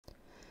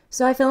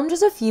So I filmed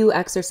just a few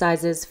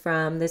exercises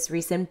from this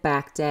recent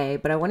back day,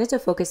 but I wanted to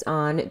focus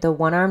on the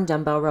one-arm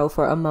dumbbell row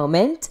for a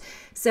moment.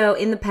 So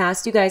in the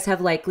past, you guys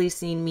have likely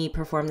seen me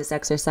perform this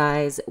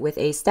exercise with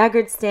a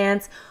staggered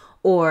stance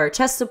or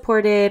chest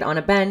supported on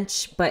a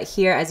bench, but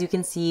here, as you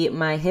can see,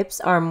 my hips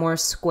are more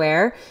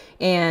square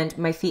and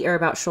my feet are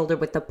about shoulder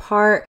width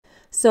apart.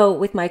 So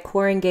with my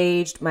core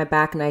engaged, my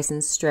back nice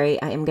and straight,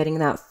 I am getting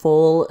that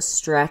full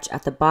stretch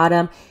at the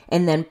bottom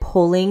and then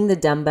pulling the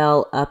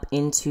dumbbell up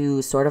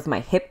into sort of my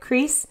hip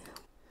crease.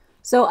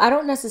 So I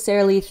don't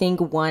necessarily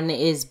think one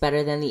is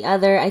better than the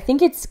other. I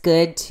think it's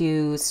good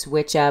to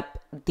switch up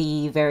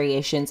the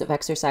variations of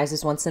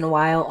exercises once in a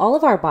while. All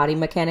of our body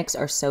mechanics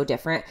are so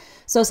different.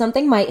 So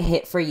something might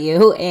hit for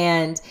you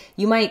and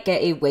you might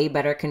get a way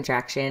better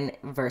contraction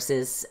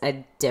versus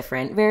a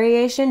different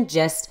variation,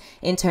 just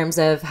in terms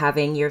of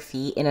having your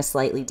feet in a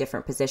slightly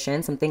different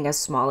position. Something as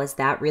small as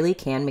that really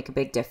can make a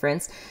big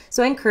difference.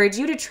 So I encourage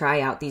you to try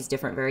out these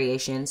different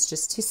variations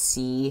just to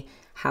see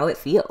how it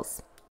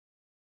feels.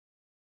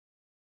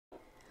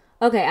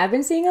 Okay, I've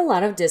been seeing a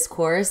lot of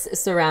discourse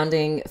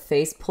surrounding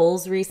face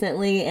pulls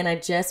recently, and I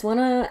just want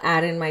to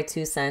add in my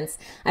 2 cents.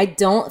 I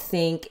don't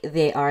think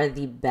they are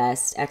the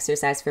best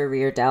exercise for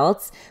rear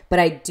delts, but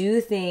I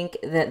do think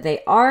that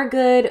they are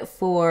good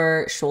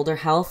for shoulder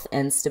health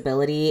and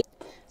stability.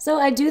 So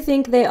I do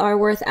think they are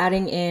worth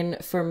adding in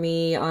for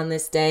me on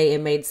this day.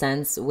 It made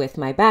sense with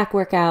my back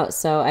workout,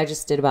 so I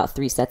just did about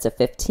 3 sets of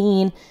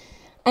 15.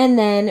 And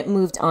then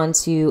moved on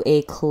to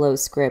a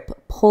close grip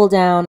pull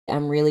down.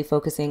 I'm really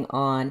focusing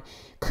on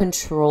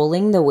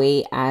controlling the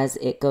weight as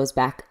it goes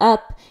back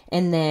up.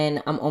 And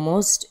then I'm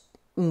almost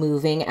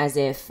moving as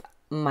if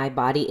my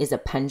body is a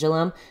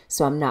pendulum.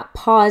 So I'm not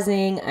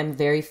pausing. I'm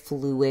very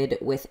fluid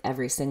with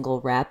every single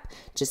rep,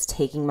 just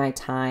taking my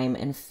time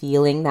and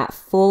feeling that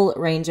full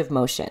range of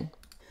motion.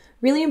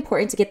 Really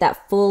important to get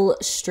that full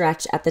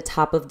stretch at the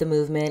top of the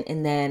movement,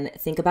 and then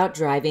think about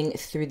driving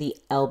through the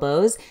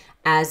elbows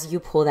as you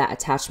pull that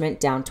attachment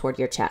down toward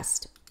your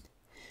chest.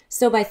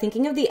 So by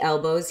thinking of the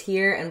elbows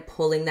here and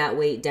pulling that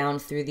weight down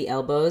through the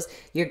elbows,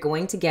 you're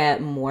going to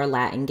get more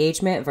lat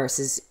engagement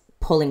versus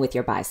pulling with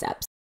your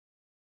biceps.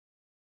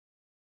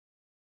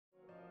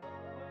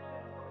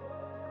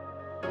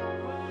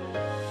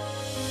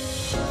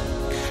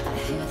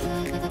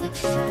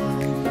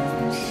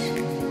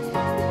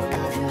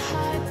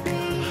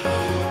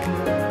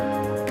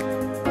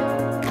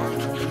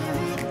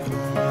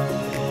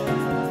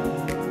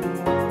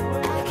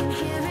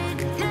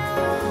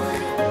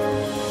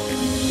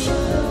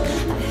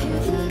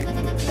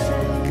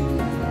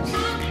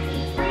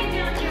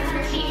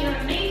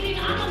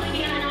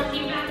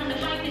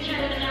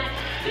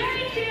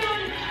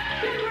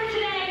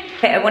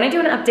 Okay, I want to do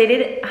an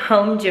updated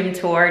home gym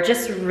tour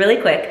just really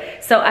quick.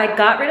 So I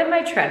got rid of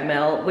my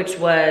treadmill, which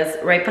was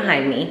right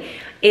behind me.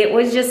 It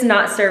was just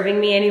not serving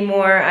me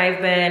anymore.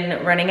 I've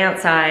been running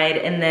outside,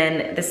 and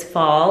then this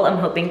fall I'm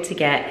hoping to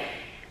get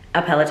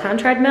a Peloton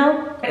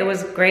treadmill. It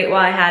was great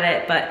while I had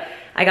it, but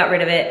I got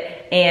rid of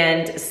it,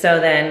 and so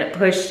then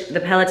pushed the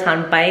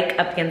Peloton bike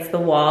up against the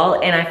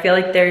wall, and I feel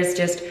like there's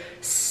just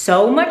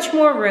so much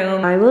more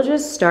room. I will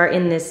just start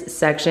in this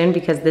section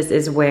because this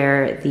is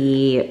where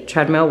the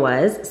treadmill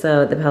was.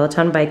 So the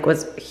Peloton bike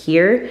was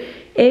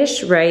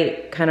here-ish,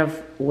 right kind of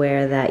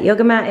where that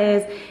yoga mat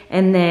is,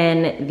 and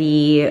then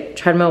the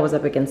treadmill was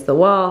up against the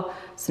wall.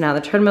 So now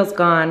the treadmill's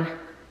gone.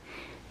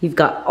 You've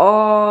got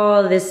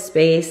all this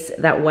space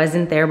that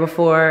wasn't there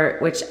before,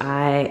 which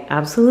I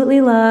absolutely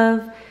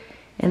love.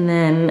 And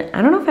then,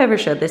 I don't know if I ever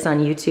showed this on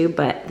YouTube,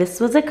 but this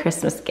was a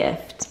Christmas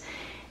gift.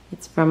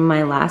 It's from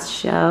my last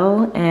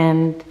show,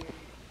 and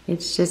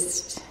it's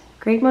just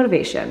great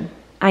motivation.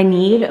 I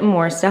need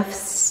more stuff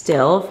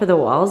still for the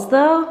walls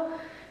though,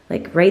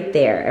 like right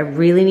there. I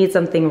really need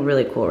something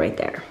really cool right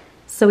there.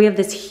 So we have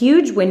this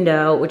huge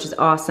window, which is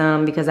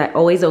awesome because I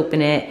always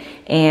open it,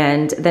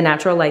 and the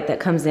natural light that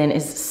comes in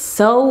is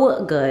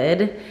so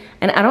good.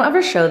 And I don't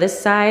ever show this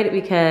side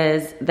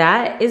because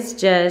that is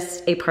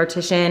just a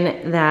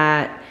partition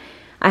that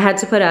I had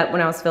to put up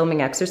when I was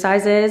filming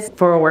exercises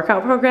for a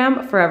workout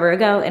program forever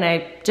ago, and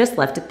I just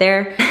left it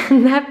there.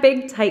 That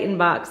big Titan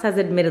box has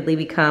admittedly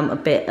become a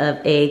bit of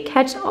a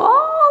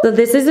catch-all. So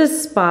this is a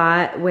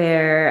spot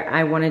where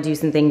I want to do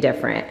something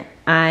different.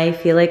 I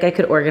feel like I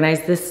could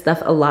organize this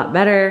stuff a lot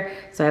better.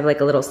 So I have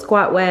like a little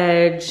squat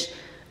wedge,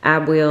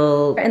 ab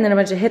wheel, and then a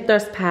bunch of hip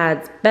thrust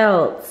pads,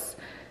 belts,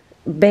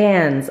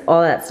 bands,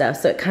 all that stuff.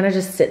 So it kind of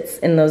just sits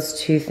in those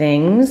 2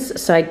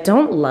 things. So I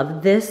don't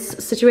love this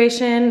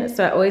situation.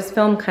 So I always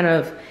film kind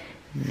of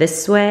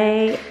this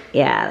way.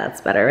 Yeah,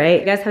 that's better, right? If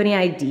you guys have any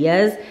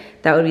ideas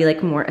that would be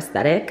like more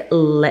aesthetic,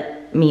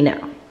 let me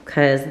know,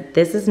 because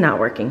this is not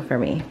working for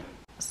me.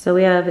 So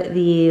we have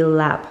the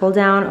lat pull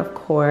down, of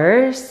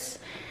course.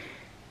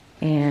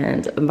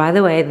 And by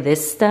the way,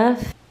 this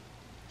stuff,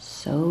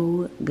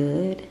 so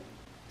good.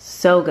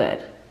 So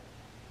good.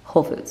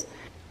 Whole Foods.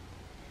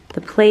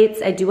 The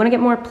plates, I do want to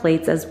get more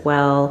plates as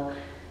well.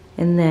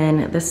 And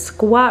then the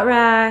squat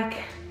rack,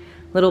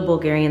 little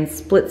Bulgarian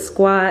split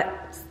squat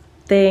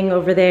thing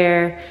over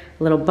there.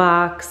 little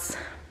box,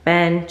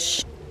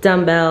 bench,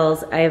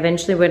 dumbbells. I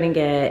eventually went and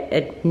get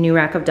a new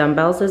rack of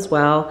dumbbells as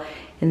well.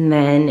 And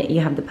then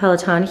you have the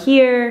Peloton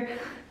here,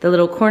 the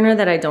little corner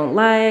that I don't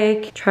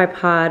like,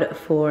 tripod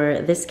for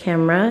this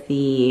camera,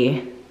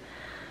 the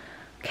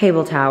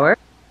cable tower,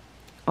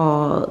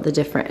 all the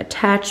different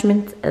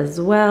attachments as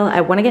well.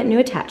 I want to get new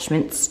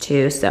attachments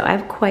too, so I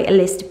have quite a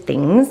list of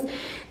things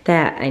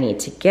that I need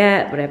to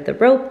get, but I have the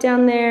rope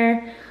down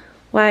there,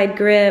 wide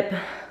grip,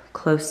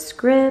 close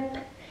grip,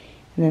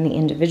 and then the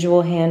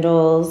individual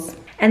handles.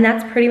 And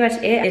that's pretty much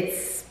it.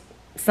 It's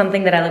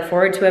something that I look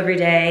forward to every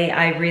day.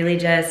 I really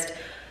just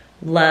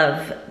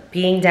love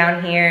being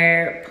down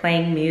here,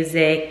 playing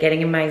music,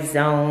 getting in my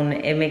zone.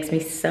 It makes me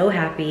so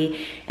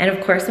happy. And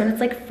of course, when it's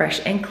like fresh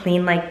and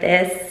clean like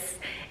this,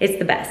 it's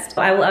the best.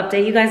 I will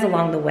update you guys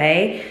along the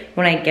way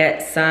when I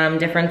get some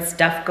different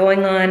stuff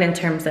going on in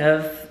terms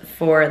of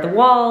for the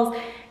walls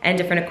and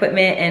different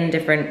equipment and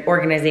different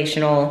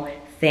organizational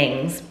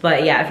things.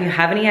 But yeah, if you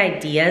have any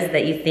ideas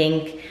that you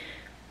think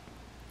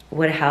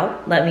would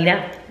help, let me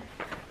know.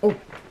 Oh,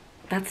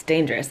 that's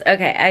dangerous.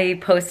 Okay, I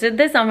posted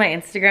this on my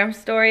Instagram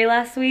story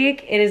last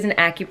week. It is an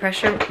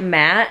acupressure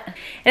mat,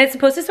 and it's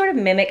supposed to sort of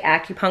mimic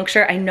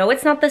acupuncture. I know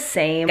it's not the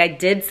same. I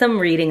did some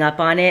reading up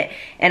on it,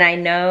 and I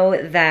know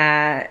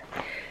that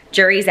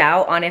jury's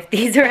out on if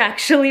these are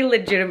actually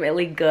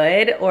legitimately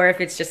good or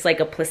if it's just like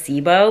a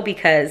placebo,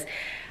 because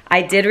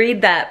I did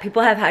read that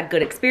people have had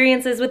good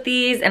experiences with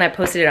these, and I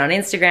posted it on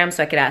Instagram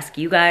so I could ask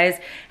you guys,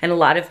 and a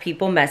lot of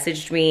people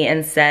messaged me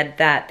and said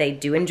that they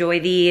do enjoy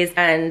these.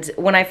 And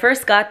when I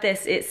first got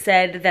this, it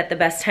said that the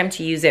best time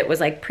to use it was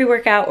like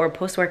pre-workout or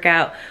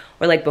post-workout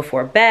or like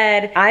before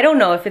bed. I don't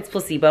know if it's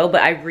placebo,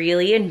 but I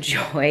really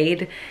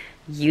enjoyed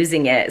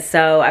using it.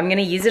 So I'm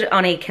gonna use it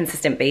on a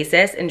consistent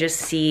basis and just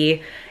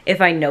see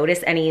if I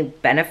notice any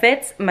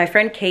benefits. My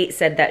friend Kate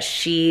said that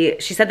she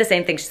said the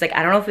same thing. She's like,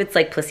 I don't know if it's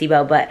like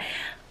placebo, but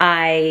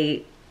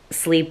I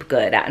sleep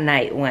good at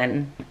night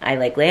when I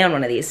like lay on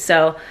one of these.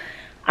 So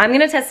I'm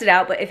gonna test it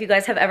out, but if you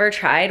guys have ever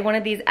tried one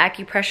of these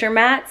acupressure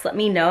mats, let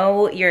me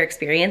know your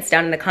experience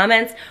down in the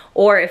comments,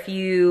 or if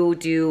you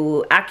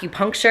do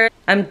acupuncture.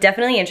 I'm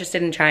definitely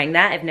interested in trying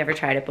that. I've never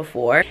tried it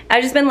before.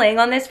 I've just been laying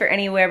on this for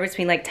anywhere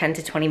between like 10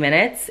 to 20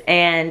 minutes,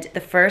 and the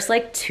first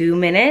like 2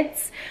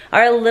 minutes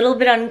are a little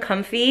bit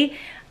uncomfy.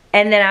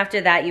 And then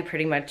after that, you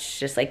pretty much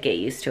just like get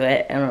used to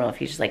it. I don't know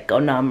if you just like go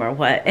numb or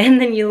what. And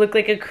then you look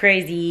like a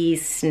crazy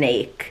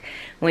snake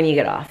when you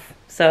get off.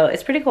 So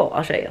it's pretty cool.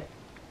 I'll show you.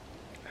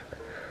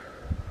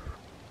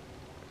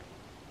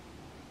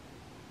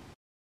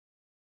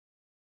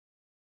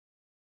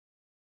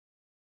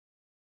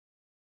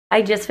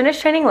 I just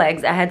finished training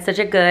legs. I had such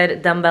a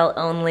good dumbbell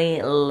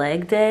only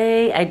leg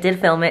day. I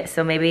did film it,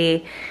 so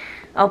maybe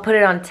I'll put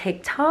it on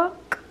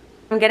TikTok.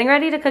 I'm getting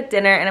ready to cook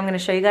dinner, and I'm gonna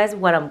show you guys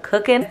what I'm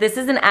cooking. This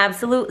is an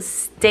absolute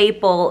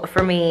staple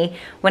for me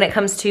when it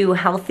comes to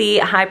healthy,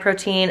 high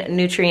protein,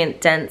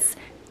 nutrient dense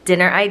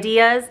dinner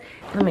ideas.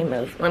 Let me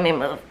move.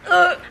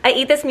 Ugh. I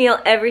eat this meal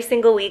every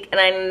single week,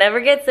 and I never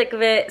get sick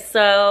of it,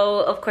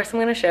 so of course I'm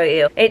gonna show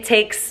you. It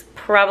takes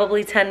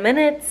probably 10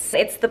 minutes.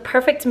 It's the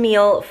perfect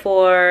meal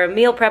for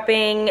meal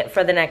prepping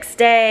for the next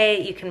day.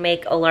 You can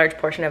make a large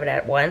portion of it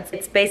at once.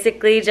 It's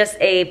basically just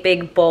a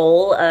big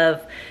bowl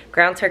of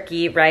ground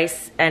turkey,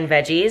 rice, and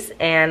veggies,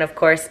 and of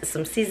course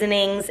some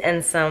seasonings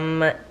and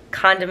some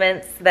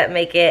condiments that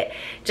make it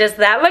just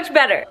that much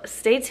better.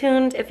 Stay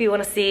tuned if you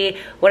want to see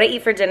what I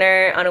eat for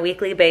dinner on a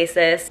weekly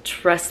basis.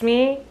 Trust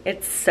me,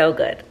 it's so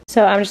good.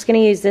 So I'm just gonna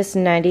use this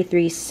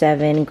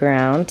 93.7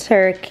 ground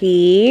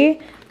turkey,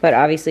 but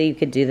obviously you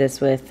could do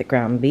this with the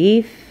ground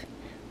beef,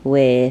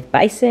 with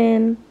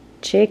bison,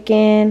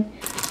 chicken.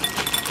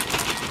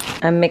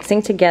 I'm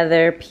mixing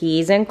together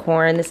peas and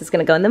corn. This is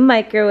gonna go in the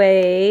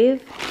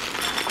microwave.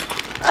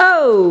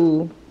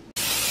 Oh!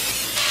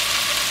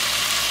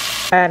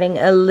 Adding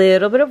a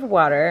little bit of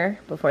water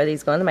before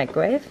these go in the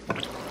microwave.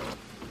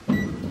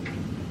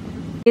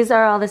 These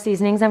are all the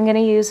seasonings I'm gonna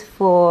use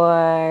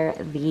for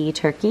the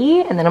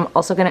turkey, and then I'm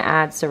also gonna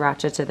add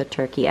sriracha to the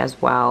turkey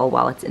as well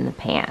while it's in the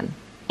pan.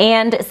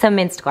 And some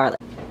minced garlic.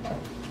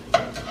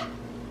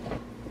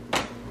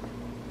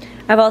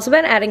 I've also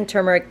been adding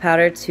turmeric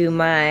powder to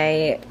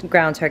my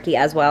ground turkey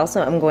as well,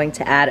 so I'm going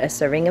to add a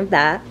serving of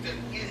that.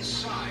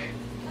 Inside,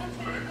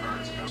 credit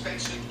cards,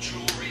 expensive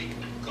jewelry,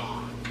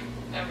 gone.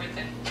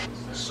 Everything.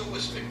 So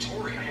is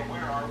Victoria. Where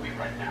are we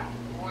right now?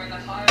 We're in the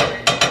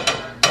highway.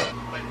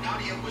 But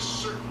Nadia was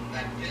certain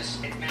that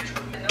this had matched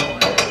with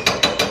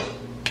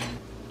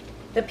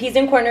The peas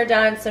and corn are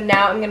done, so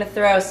now I'm gonna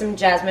throw some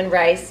jasmine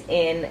rice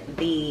in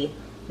the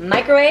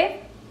microwave.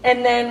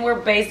 And then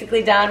we're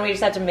basically done. We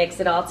just have to mix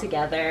it all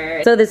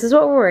together. So this is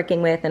what we're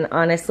working with, and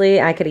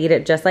honestly, I could eat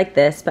it just like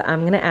this, but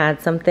I'm gonna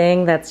add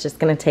something that's just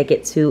gonna take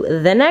it to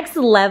the next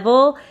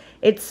level.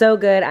 It's so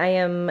good. I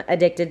am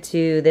addicted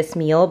to this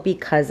meal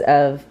because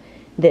of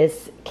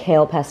this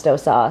kale pesto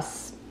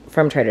sauce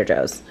from Trader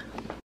Joe's.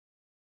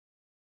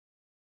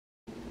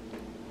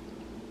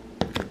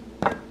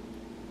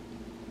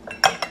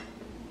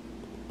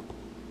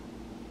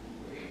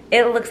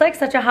 It looks like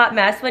such a hot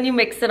mess when you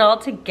mix it all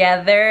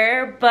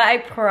together, but I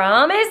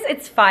promise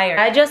it's fire.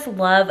 I just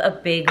love a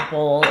big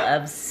bowl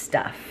of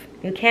stuff.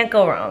 You can't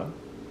go wrong.